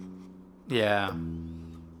Inevitable. Yeah.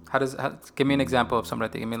 Give me an example of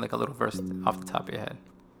somebody. Give me like a little verse off the top of your head.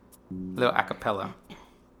 A little a cappella.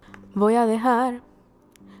 Voy a dejar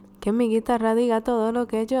que mi guitarra diga todo lo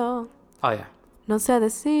que yo Oh, yeah. no sé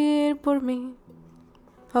decir por mí.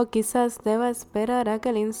 O quizás deba esperar a que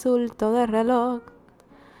el insulto del reloj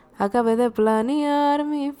acabe de planear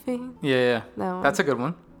mi fin. Yeah. That one. That's a good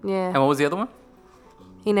one. Yeah. And what was the other one?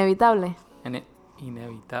 Inevitable.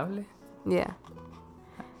 Inevitable. Yeah.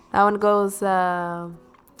 That one goes, el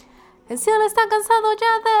cielo está cansado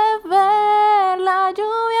ya de ver la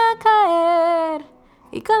lluvia caer.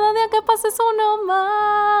 Y cada día que pasa es uno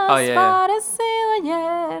más Oh, yeah. parecido a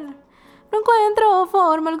ayer. No encuentro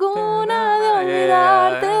forma alguna de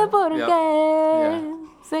olvidarte Yeah. porque Yeah.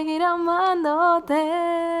 seguir amándote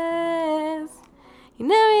es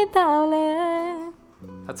inevitable.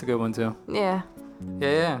 That's a good one too. Yeah.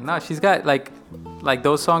 Yeah. No, she's got like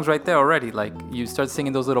those songs right there already. Like you start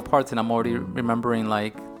singing those little parts, and I'm already remembering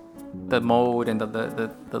like the mode and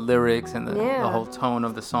the lyrics and the Yeah. whole tone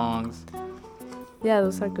of the songs. Yeah,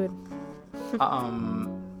 those are good.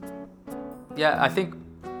 Yeah, I think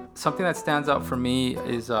something that stands out for me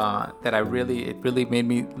is that it really made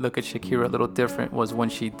me look at Shakira a little different was when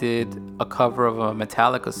she did a cover of a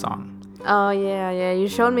Metallica song. Oh yeah. You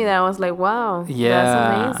showed me that. I was like, wow. Yeah,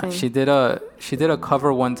 That's amazing. she did a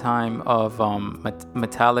cover one time of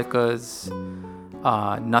Metallica's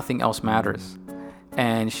 "Nothing Else Matters,"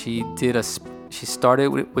 and she started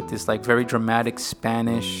with this like very dramatic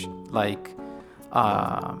Spanish like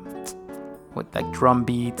with like drum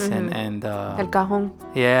beats and El cajón.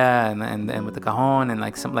 yeah, and with the cajon and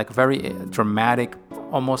like some like very dramatic,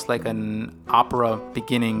 almost like an opera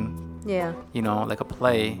beginning, Yeah. you know, like a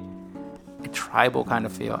play, a tribal kind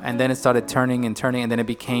of feel. And then it started turning, and then it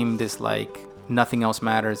became this like Nothing Else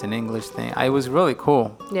Matters in English thing. It was really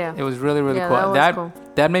cool. Yeah. It was really, really Yeah, cool. that was cool.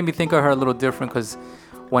 That made me think of her a little different because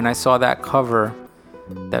when I saw that cover,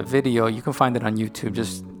 that video, you can find it on YouTube.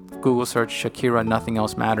 Just Google search Shakira Nothing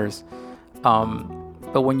Else Matters.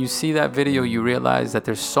 But when you see that video, you realize that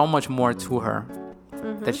there's so much more to her.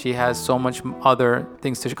 That she has so much other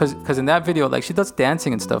things to, because in that video, like she does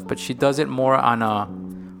dancing and stuff, but she does it more on a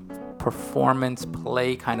performance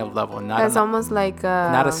play kind of level, It's almost like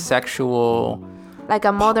not a sexual, like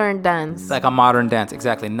a modern dance. like a modern dance,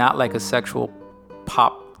 exactly, not like a sexual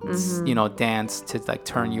pop, you know, dance to like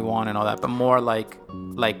turn you on and all that, but more like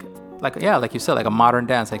yeah, like you said, like a modern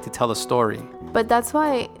dance, like to tell a story. But that's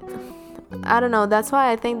why, I don't know. That's why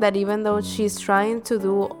I think that even though she's trying to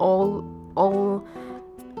do all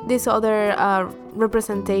these other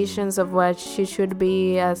representations of what she should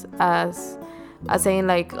be as saying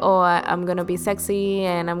like, oh, I'm gonna be sexy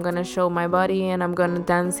and I'm gonna show my body and I'm gonna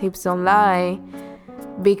dance hips don't lie,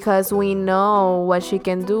 because we know what she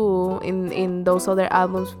can do in those other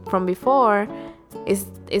albums from before, is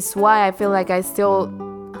why I feel like I still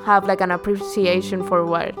have like an appreciation for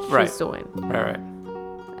what she's doing. Right.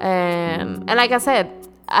 And like I said,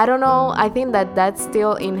 I don't know, I think that that's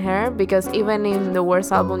still in her, because even in the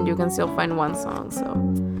worst album you can still find one song. So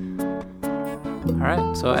All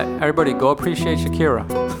right, so everybody go appreciate Shakira.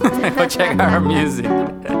 Go check out her music.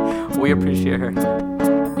 We appreciate her.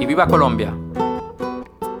 Y viva Colombia.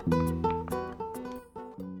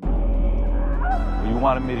 You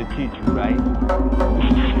wanted me to teach you, right?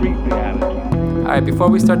 This is street reality. All right, before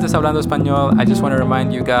we start this Hablando Español, I just want to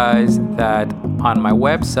remind you guys that on my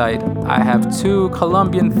website, I have 2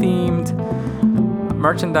 Colombian-themed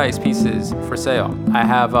merchandise pieces for sale. I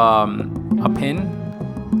have a pin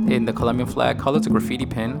in the Colombian flag color. It's a graffiti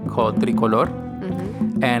pin called Tricolor.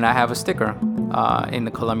 And I have a sticker in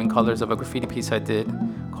the Colombian colors of a graffiti piece I did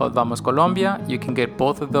called Vamos Colombia. You can get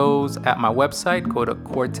both of those at my website. Go to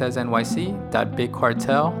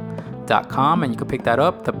corteznyc.bigcartel.com and you can pick that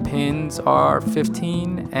up. The pins are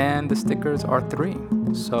 $15 and the stickers are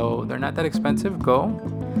 $3. So they're not that expensive. Go.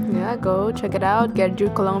 yeah, go check it out. Get your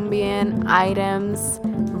Colombian items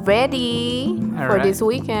ready for right. this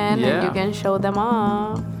weekend, and Yeah. you can show them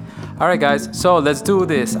off. All right, guys. So let's do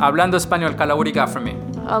this. Hablando Español. Cala, what do you got for me?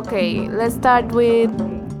 Okay, let's start with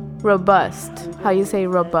robust. How you say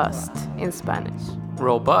robust in Spanish?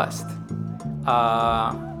 Robust.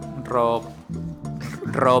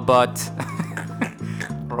 Robust.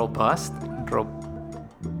 Robust.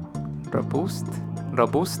 Robust.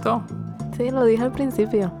 Robusto. Sí, lo dije al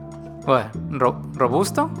principio. What?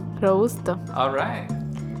 Robusto? Robusto. All right.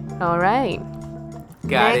 All right.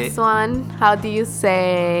 Got Next it. one. How do you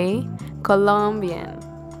say Colombian?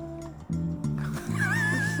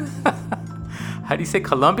 How do you say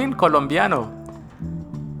Colombian? Colombiano.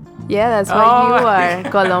 Yeah, that's what Oh. you are.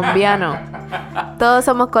 Colombiano. Todos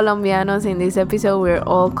somos colombianos. In this episode, we're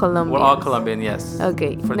all Colombians. We're all Colombian, yes.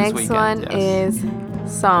 Okay. For this Next weekend, one yes. is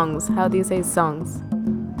songs. How do you say songs?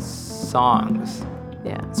 Songs.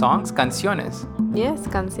 Yeah. Songs? Canciones. Yes,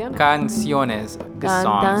 canciones. Canciones. The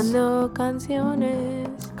songs. Cantando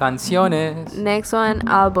canciones. Canciones. Next one,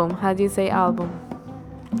 album. How do you say album?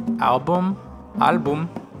 Album. Album.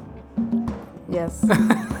 Yes.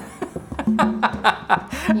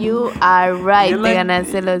 You are right. You're Te like-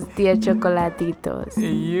 ganaste los 10 chocolatitos.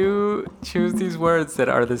 You choose these words that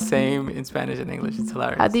are the same in Spanish and English. It's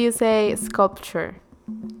hilarious. How do you say sculpture?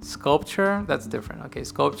 Sculpture, that's different. Okay,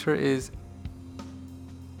 sculpture is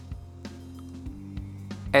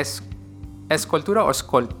escultura or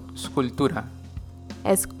scultura?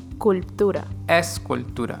 Escultura.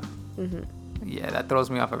 Escultura. Yeah, that throws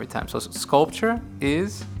me off every time. So sculpture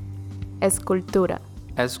is Escultura.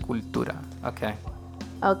 escultura. Okay.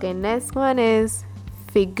 Okay, next one is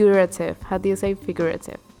figurative. How do you say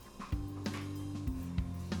figurative?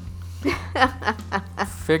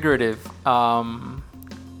 Figurative.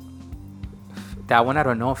 That one I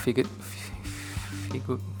don't know. Figu.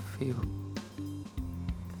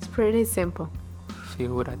 It's pretty simple.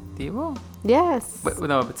 Figurativo? Yes.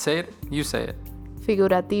 But say it. You say it.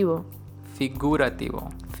 Figurativo.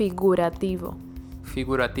 Figurativo. Figurativo.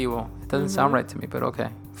 Figurativo. It doesn't sound right to me, but okay.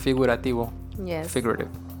 Figurativo. Yes. Figurative.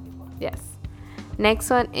 Yes. Next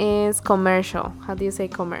one is commercial. How do you say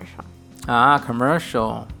commercial?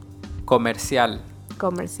 Commercial. Comercial.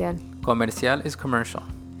 Comercial. Comercial is commercial.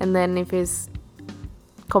 And then if it's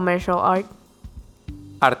commercial art,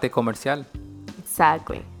 Arte comercial.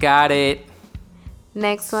 exactly. Got it.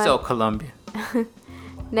 Next one. So Colombian.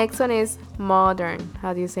 Next one is modern.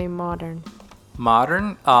 How do you say modern?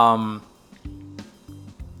 Modern.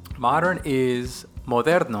 Modern is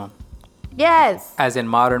moderno. Yes. As in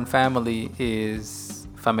modern family is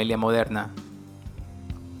familia moderna.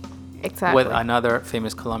 Exactly. With another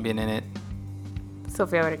famous Colombian in it.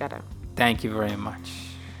 Sofia Vergara. Thank you very much.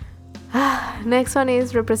 Next one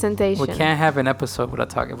is representation. We can't have an episode without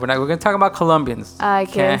talking. We're going to talk about Colombians. I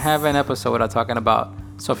Can't guess. have an episode without talking about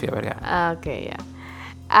Sofia Vergara. Okay, yeah.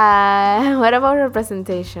 What about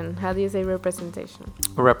representation? How do you say representation?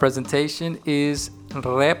 Representation is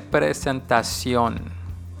representación.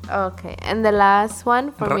 Okay, and the last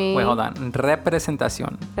one for me. Wait, hold on.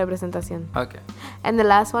 Representación. Representación. Okay. And the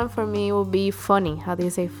last one for me will be funny. How do you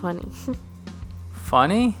say funny?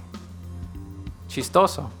 Funny.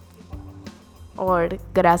 Chistoso. Or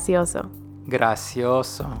gracioso.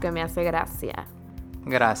 Gracioso. Que me hace gracia.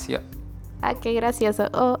 Gracio. Ah, qué gracioso.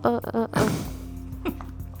 Oh, oh, oh, oh.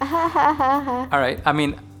 All right. I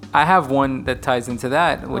mean, I have one that ties into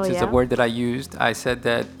that, which Oh, is yeah? a word that I used. I said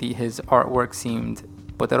that his artwork seemed,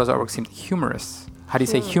 Botero's artwork seemed humorous. How do you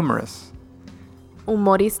say humorous?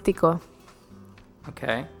 Humorístico.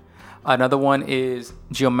 Okay. Another one is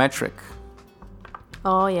geometric.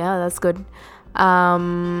 Oh, yeah, that's good.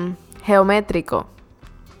 Geométrico.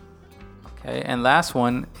 Okay. And last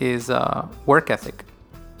one is work ethic.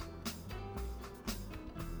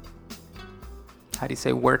 How do you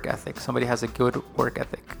say work ethic? Somebody has a good work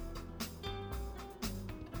ethic.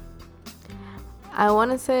 I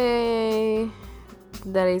want to say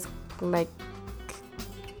that is like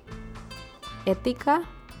ética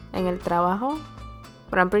en el trabajo,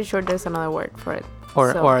 but I'm pretty sure there's another word for it.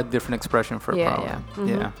 Or, So, or a different expression for Yeah, probably. yeah. Mhm.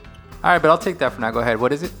 Yeah. All right, but I'll take that for now. Go ahead.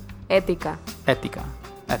 What is it? ética. Ética.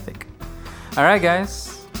 Ethic. All right,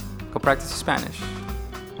 guys. Go practice your Spanish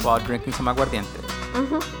while drinking some aguardiente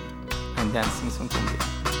and dancing some cumbia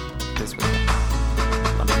this weekend.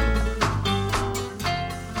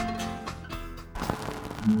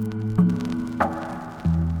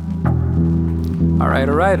 All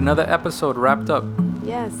right. Another episode wrapped up.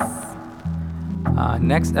 Yes.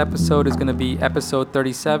 Next episode is going to be episode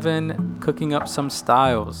 37, cooking up some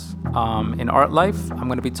styles. In art life, I'm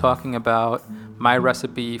going to be talking about my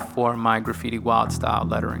recipe for my graffiti wild style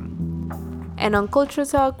lettering. And on Culture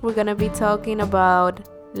Talk, we're going to be talking about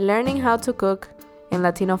learning how to cook in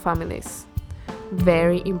Latino families.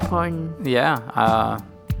 Very important. Yeah,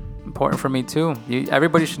 important for me too.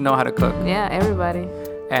 Everybody should know how to cook. Yeah, everybody.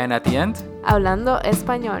 And at the end, Hablando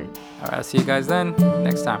español. all right, I'll see you guys then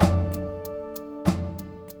next time.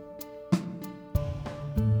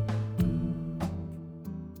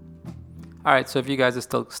 All right, so if you guys are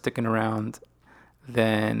still sticking around,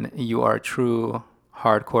 then you are true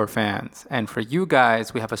hardcore fans. And for you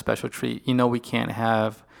guys, we have a special treat. You know, we can't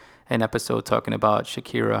have an episode talking about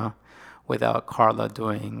Shakira without Carla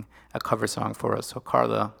doing a cover song for us. So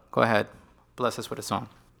Carla, go ahead, bless us with a song.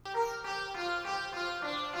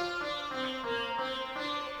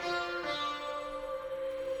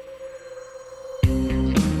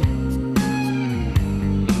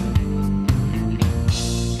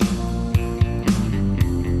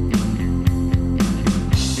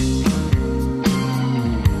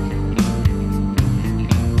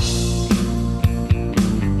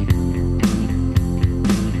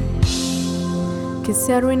 Que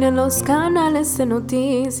se arruinen los canales de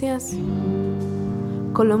noticias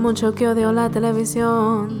con lo mucho que odio la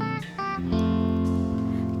televisión.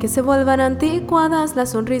 Que se vuelvan anticuadas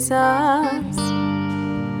las sonrisas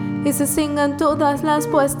y se cingan todas las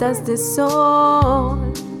puestas de sol.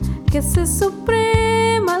 Que se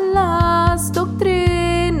supriman las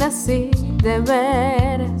doctrinas y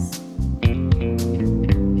deberes.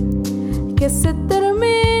 Que se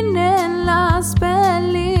terminen las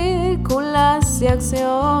películas de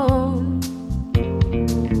acción.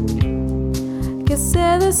 Que se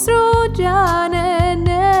destruyan en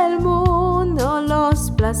el mundo los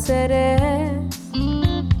placeres.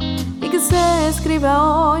 Y que se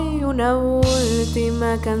escriba hoy una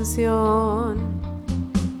última canción.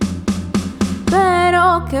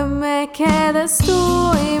 Pero que me quedes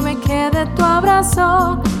tú y me quede tu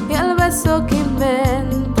abrazo y el beso que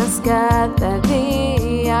inventas cada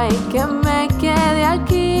día. Y que me quede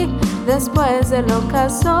aquí después del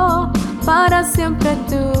ocaso para siempre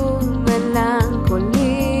tu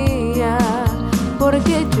melancolía.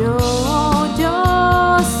 Porque yo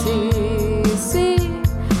sí,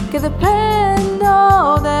 que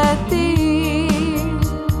dependo de ti.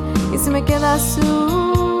 Y si me quedas tú,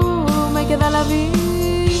 me queda la vida.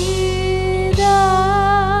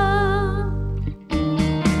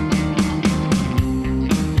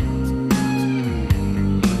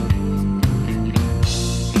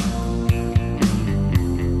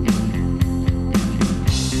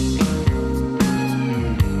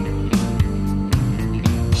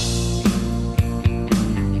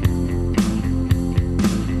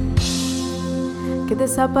 Que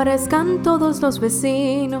desaparezcan todos los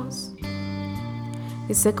vecinos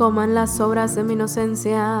y se coman las obras de mi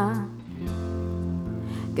inocencia.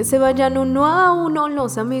 Que se vayan uno a uno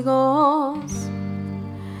los amigos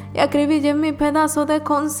y acribillen mi pedazo de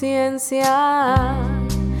conciencia.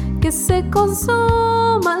 Que se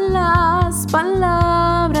consuman las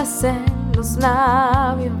palabras en los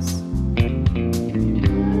labios.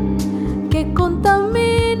 Que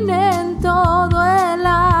contaminen todo el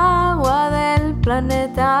agua del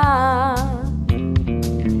planeta.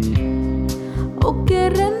 O que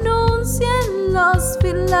renuncien los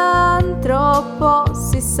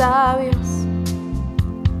filántropos y sabios.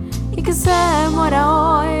 Y que se muera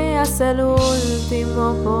hoy hasta el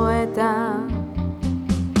último poeta.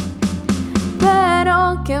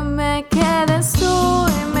 Pero que me quedes tú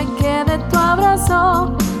y me quede tu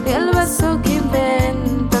abrazo y el beso que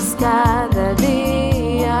inventas cada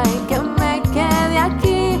día. Y que me quede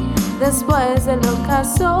aquí después del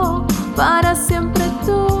ocaso para siempre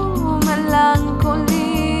tu melancolía.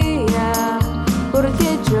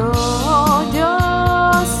 Porque yo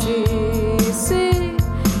sí,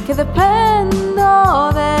 que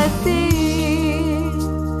dependo de ti.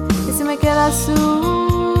 Y si me quedas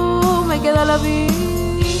tú, me queda la vida.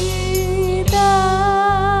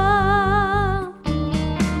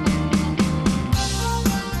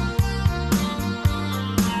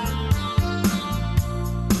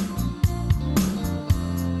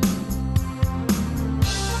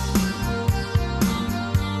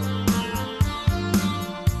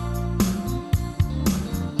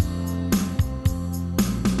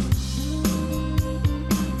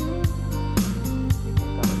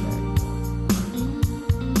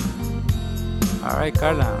 All right,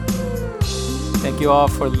 Carla. Thank you all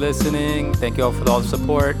for listening. Thank you all for all the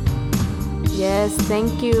support. Yes,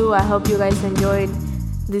 thank you. I hope you guys enjoyed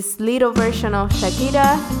this little version of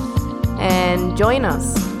Shakira. And join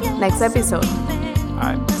us next episode.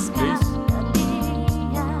 All right, peace.